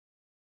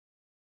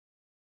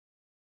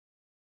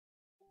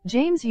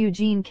James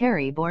Eugene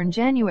Carrey, born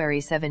January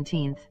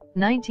 17,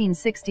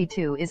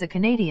 1962, is a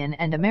Canadian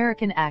and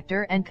American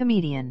actor and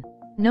comedian.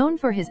 Known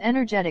for his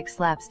energetic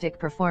slapstick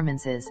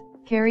performances,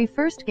 Carrey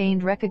first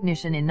gained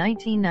recognition in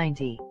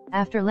 1990,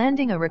 after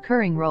landing a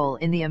recurring role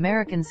in the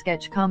American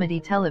sketch comedy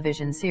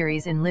television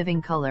series In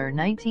Living Color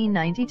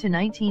 1990 to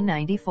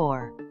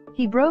 1994.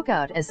 He broke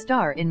out as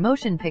star in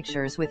motion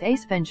pictures with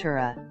Ace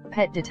Ventura,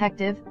 Pet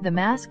Detective, The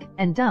Mask,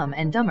 and Dumb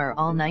and Dumber,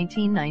 all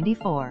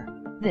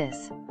 1994.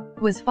 This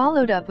was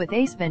followed up with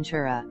Ace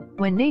Ventura,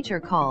 When Nature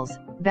Calls,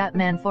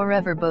 Batman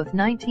Forever, both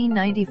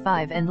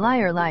 1995, and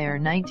Liar Liar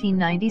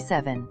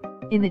 1997.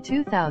 In the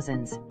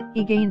 2000s,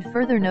 he gained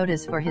further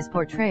notice for his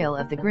portrayal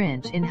of the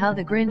Grinch in How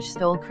the Grinch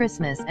Stole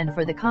Christmas and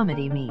for the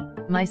comedy Me,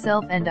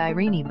 Myself and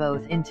Irene,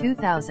 both in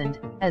 2000,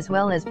 as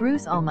well as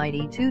Bruce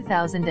Almighty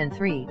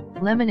 2003,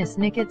 Lemony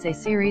Snicket's A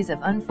Series of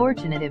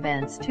Unfortunate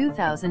Events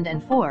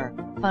 2004,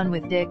 Fun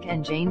with Dick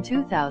and Jane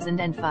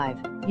 2005,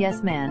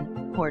 Yes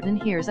Man, Horton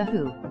Hears a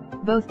Who,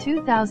 both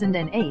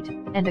 2008,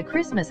 and A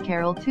Christmas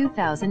Carol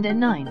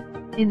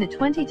 2009. In the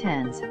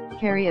 2010s,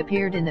 Carrey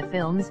appeared in the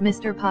films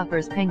Mr.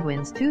 Popper's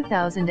Penguins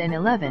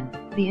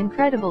 2011, The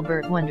Incredible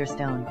Burt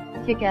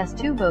Wonderstone, Kick-Ass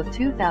 2 both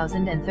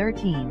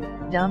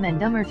 2013, Dumb and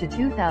Dumber to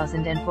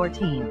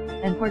 2014,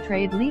 and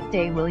portrayed Leaf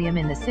Day William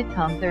in the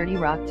sitcom 30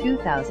 Rock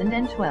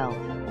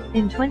 2012.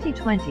 In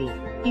 2020,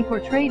 he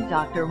portrayed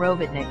Dr.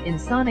 Robotnik in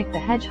Sonic the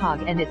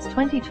Hedgehog and its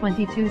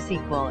 2022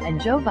 sequel,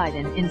 and Joe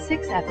Biden in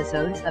 6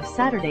 episodes of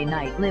Saturday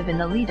Night Live in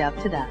the lead-up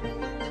to the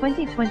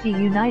 2020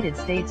 United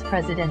States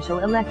presidential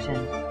election.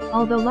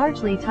 Although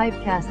largely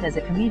typecast as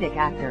a comedic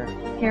actor,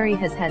 Carrey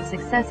has had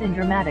success in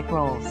dramatic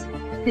roles.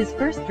 His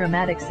first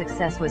dramatic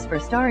success was for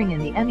starring in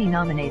the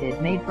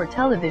Emmy-nominated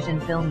made-for-television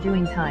film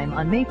Doing Time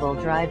on Maple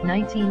Drive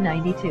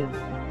 1992.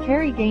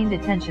 Carrey gained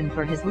attention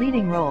for his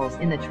leading roles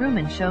in The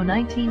Truman Show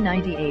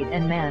 1998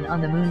 and Man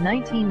on the Moon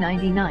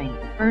 1999,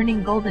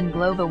 earning Golden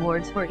Globe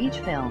Awards for each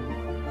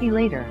film. He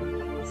later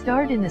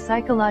starred in the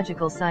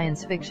psychological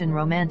science fiction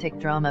romantic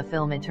drama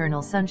film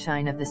Eternal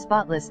Sunshine of the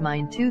Spotless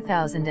Mind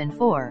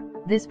 2004.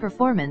 This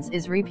performance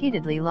is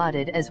repeatedly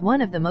lauded as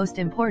one of the most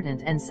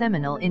important and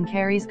seminal in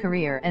Carrey's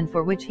career, and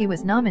for which he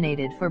was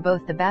nominated for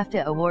both the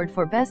BAFTA Award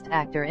for Best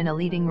Actor in a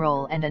Leading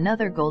Role and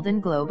another Golden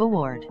Globe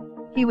Award.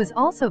 He was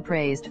also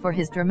praised for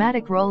his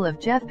dramatic role of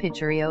Jeff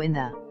Piccirillo in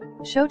the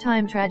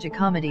Showtime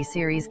tragicomedy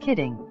series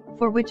Kidding,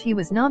 for which he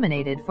was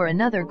nominated for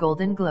another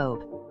Golden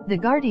Globe. The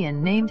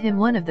Guardian named him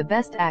one of the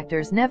best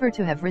actors never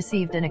to have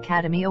received an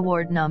Academy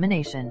Award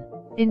nomination.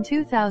 In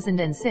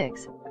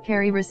 2006,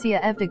 Carrey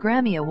received the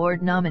Grammy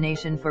Award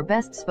nomination for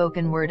Best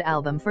Spoken Word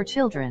Album for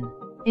Children.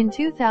 In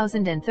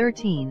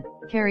 2013,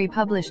 Carrey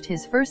published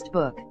his first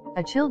book,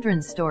 a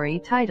children's story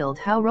titled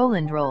How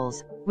Roland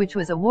Rolls, which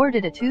was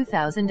awarded a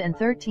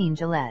 2013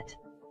 Gillette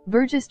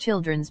Burgess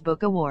Children's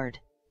Book Award.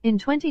 In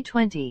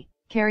 2020,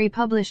 Carrey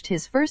published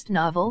his first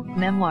novel,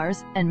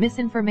 Memoirs and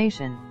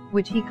Misinformation,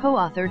 which he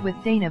co-authored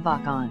with Dana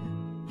Vaughan.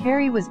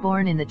 Carrey was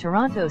born in the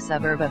Toronto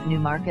suburb of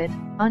Newmarket,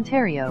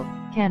 Ontario,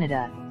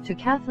 Canada, to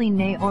Kathleen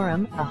Nay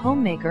Oram, a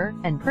homemaker,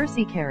 and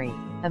Percy Carey,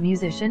 a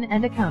musician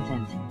and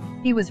accountant.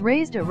 He was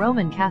raised a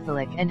Roman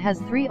Catholic and has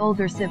 3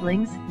 older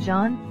siblings,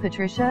 John,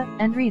 Patricia,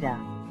 and Rita.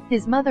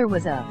 His mother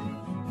was of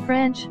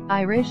French,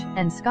 Irish,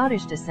 and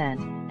Scottish descent,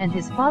 and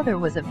his father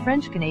was of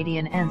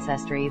French-Canadian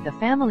ancestry. The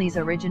family's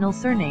original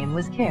surname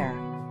was Kerr.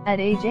 At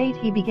age 8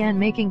 he began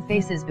making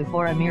faces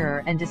before a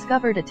mirror and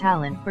discovered a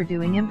talent for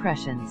doing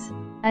impressions.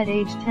 At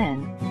age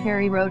 10,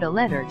 Carrey wrote a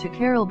letter to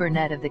Carol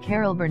Burnett of The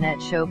Carol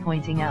Burnett Show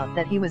pointing out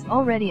that he was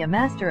already a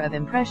master of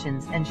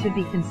impressions and should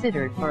be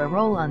considered for a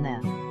role on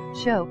the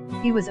show.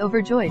 He was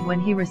overjoyed when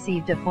he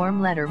received a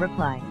form letter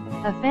reply.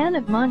 A fan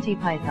of Monty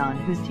Python,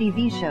 whose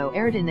TV show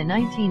aired in the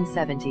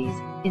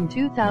 1970s, in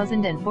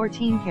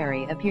 2014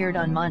 Carrey appeared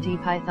on Monty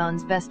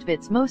Python's Best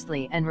Bits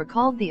Mostly and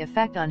recalled the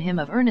effect on him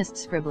of Ernest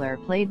Scribbler,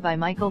 played by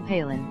Michael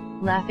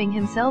Palin, laughing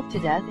himself to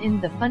death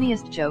in The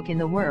Funniest Joke in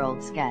the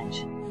World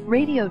sketch.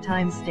 Radio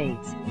Times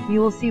states, "You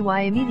will see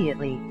why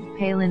immediately.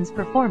 Palin's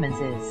performance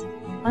is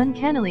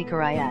uncannily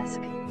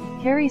Carrey-esque."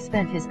 Carrey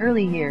spent his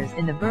early years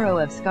in the borough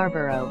of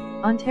Scarborough,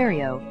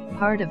 Ontario,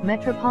 part of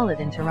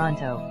metropolitan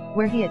Toronto,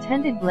 where he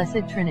attended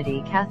Blessed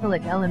Trinity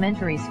Catholic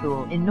Elementary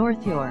School in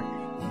North York.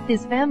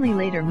 His family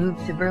later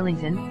moved to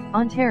Burlington,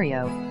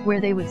 Ontario,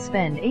 where they would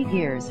spend 8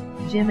 years.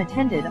 Jim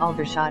attended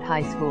Aldershot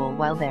High School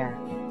while there.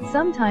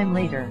 Sometime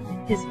later,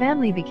 his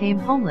family became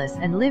homeless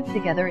and lived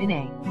together in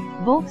a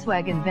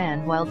Volkswagen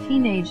van while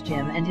teenage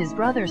Jim and his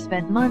brother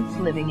spent months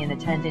living in a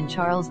tent in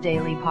Charles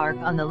Daly Park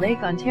on the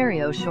Lake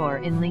Ontario shore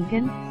in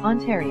Lincoln,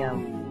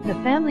 Ontario. The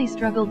family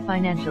struggled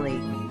financially,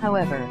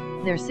 however,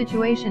 their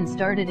situation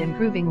started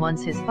improving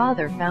once his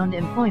father found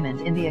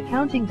employment in the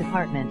accounting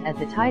department at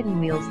the Titan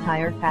Wheels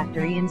tire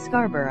factory in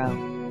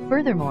Scarborough.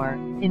 Furthermore,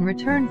 in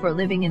return for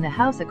living in the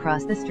house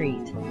across the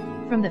street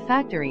from the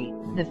factory,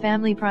 the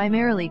family,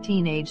 primarily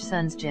teenage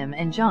sons Jim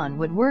and John,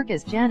 would work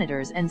as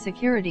janitors and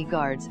security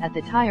guards at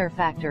the tire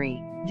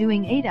factory,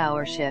 doing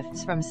 8-hour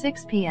shifts from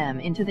 6 p.m.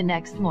 into the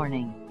next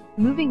morning.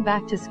 Moving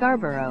back to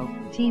Scarborough,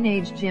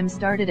 teenage Jim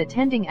started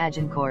attending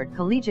Agincourt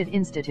Collegiate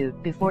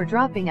Institute before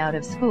dropping out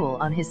of school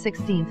on his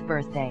 16th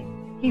birthday.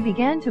 He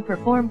began to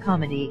perform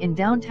comedy in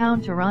downtown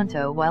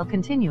Toronto while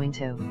continuing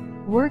to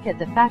work at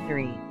the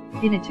factory.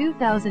 In a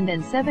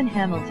 2007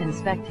 Hamilton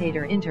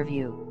Spectator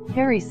interview,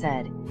 Carrey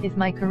said, "If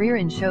my career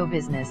in show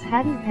business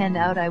hadn't panned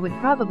out, I would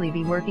probably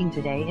be working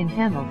today in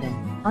Hamilton,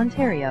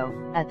 Ontario,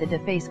 at the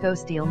Dofasco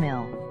Steel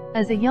Mill."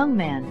 As a young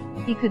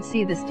man, he could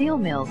see the steel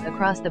mills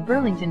across the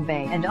Burlington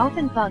Bay and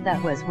often thought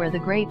that was where the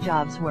great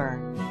jobs were.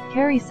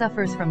 Carrey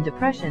suffers from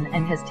depression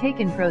and has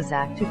taken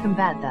Prozac to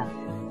combat the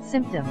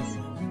symptoms.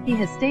 He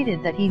has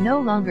stated that he no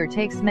longer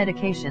takes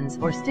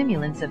medications or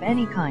stimulants of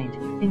any kind,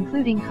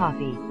 including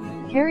coffee.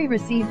 Carrey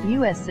received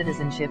U.S.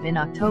 citizenship in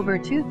October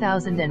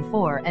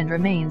 2004 and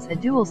remains a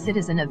dual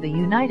citizen of the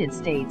United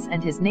States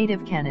and his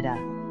native Canada.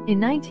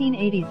 In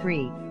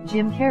 1983,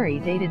 Jim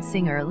Carrey dated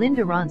singer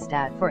Linda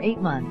Ronstadt for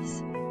 8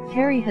 months.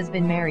 Carrey has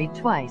been married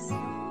twice.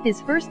 His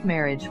first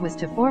marriage was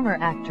to former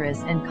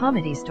actress and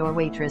Comedy Store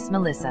waitress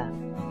Melissa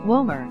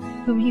Womer,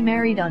 whom he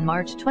married on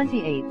March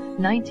 28,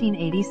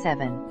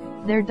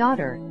 1987. Their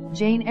daughter,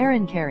 Jane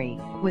Erin Carrey,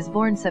 was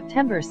born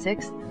September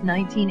 6,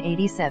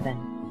 1987.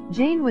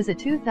 Jane was a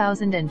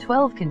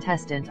 2012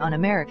 contestant on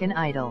American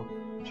Idol.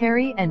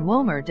 Carrey and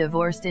Womer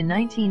divorced in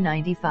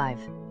 1995.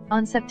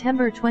 On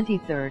September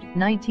 23,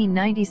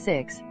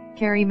 1996,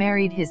 Carrey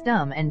married his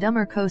Dumb and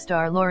Dumber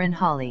co-star Lauren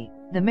Holly.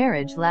 The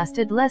marriage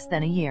lasted less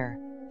than a year.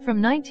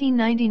 From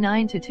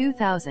 1999 to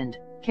 2000,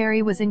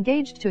 Carrey was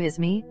engaged to his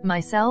Me,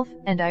 Myself,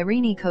 and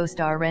Irene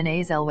co-star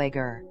Renee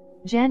Zellweger.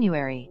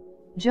 January.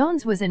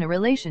 Jones was in a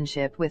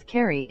relationship with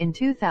Carrey in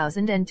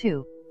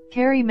 2002.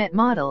 Carrey met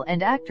model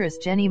and actress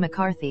Jenny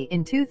McCarthy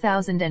in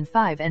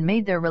 2005 and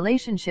made their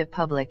relationship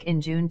public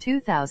in June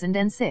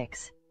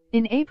 2006.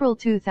 In April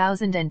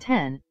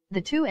 2010,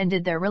 the two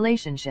ended their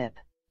relationship.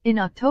 In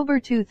October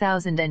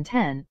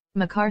 2010,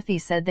 McCarthy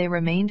said they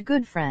remained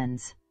good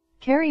friends.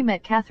 Carrey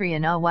met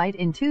Catriona White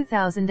in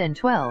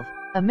 2012,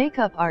 a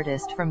makeup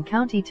artist from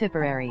County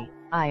Tipperary,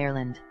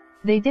 Ireland.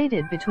 They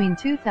dated between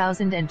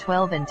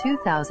 2012 and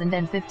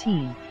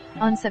 2015.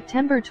 On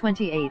September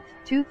 28,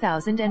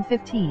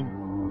 2015,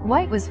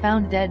 White was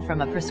found dead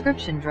from a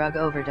prescription drug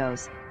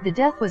overdose. The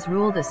death was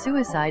ruled a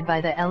suicide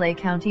by the LA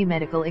County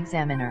Medical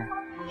Examiner.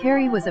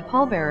 Carrey was a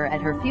pallbearer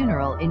at her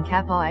funeral in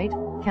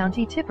Cappawhite,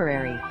 County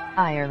Tipperary,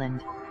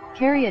 Ireland.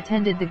 Carrey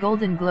attended the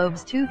Golden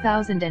Globes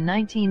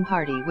 2019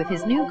 party with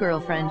his new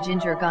girlfriend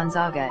Ginger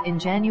Gonzaga in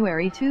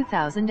January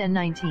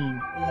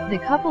 2019. The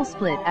couple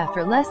split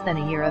after less than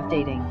a year of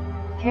dating.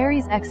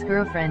 Carrey's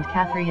ex-girlfriend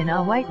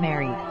Catriona White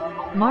married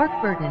Mark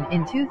Burton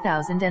in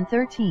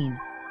 2013.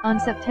 On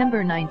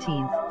September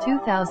 19,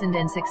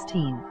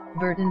 2016,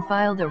 Burton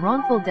filed a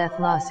wrongful death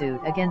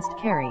lawsuit against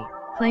Carrey,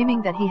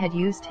 claiming that he had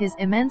used his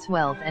immense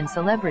wealth and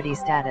celebrity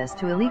status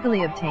to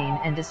illegally obtain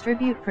and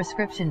distribute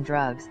prescription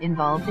drugs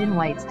involved in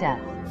White's death.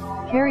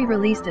 Carrey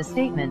released a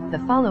statement the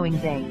following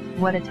day,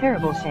 "What a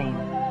terrible shame.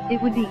 It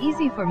would be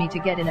easy for me to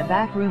get in a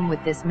back room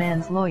with this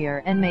man's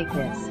lawyer and make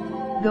this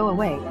go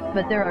away,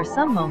 but there are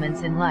some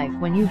moments in life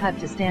when you have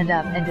to stand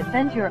up and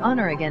defend your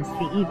honor against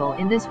the evil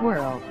in this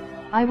world.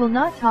 I will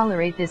not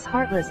tolerate this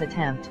heartless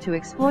attempt to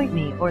exploit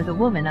me or the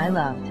woman I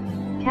loved.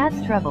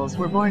 Kat's troubles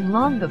were born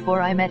long before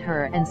I met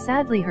her, and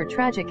sadly her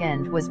tragic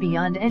end was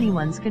beyond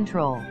anyone's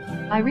control.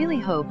 I really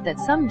hope that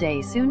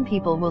someday soon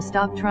people will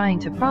stop trying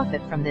to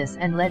profit from this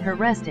and let her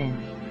rest in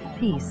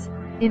peace."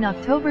 In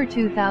October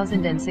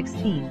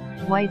 2016,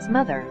 White's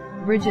mother,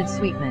 Bridget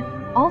Sweetman,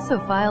 also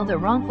filed a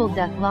wrongful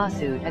death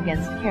lawsuit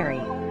against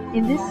Carrey.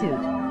 In this suit,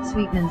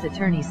 Sweetman's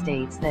attorney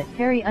states that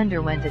Carrey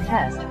underwent a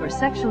test for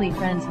sexually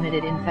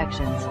transmitted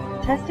infections,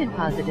 tested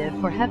positive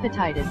for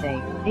hepatitis A,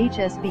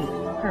 HSV,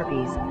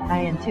 herpes,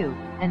 IN2,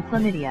 and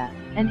chlamydia,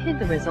 and hid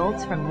the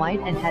results from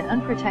White and had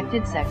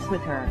unprotected sex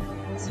with her.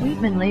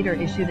 Sweetman later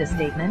issued a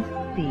statement,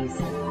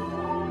 "These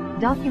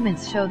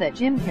documents show that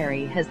Jim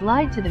Carrey has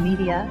lied to the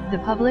media, the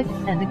public,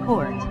 and the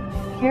court.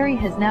 Carrey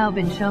has now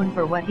been shown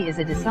for what he is,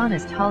 a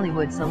dishonest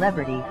Hollywood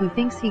celebrity who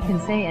thinks he can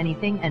say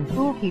anything and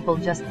fool people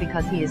just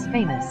because he is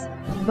famous."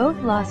 Both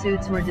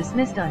lawsuits were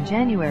dismissed on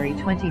January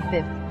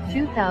 25,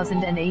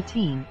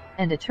 2018,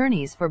 and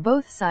attorneys for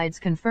both sides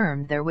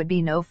confirmed there would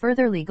be no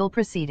further legal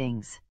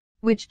proceedings.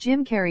 Which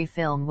Jim Carrey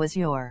film was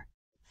your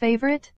favorite?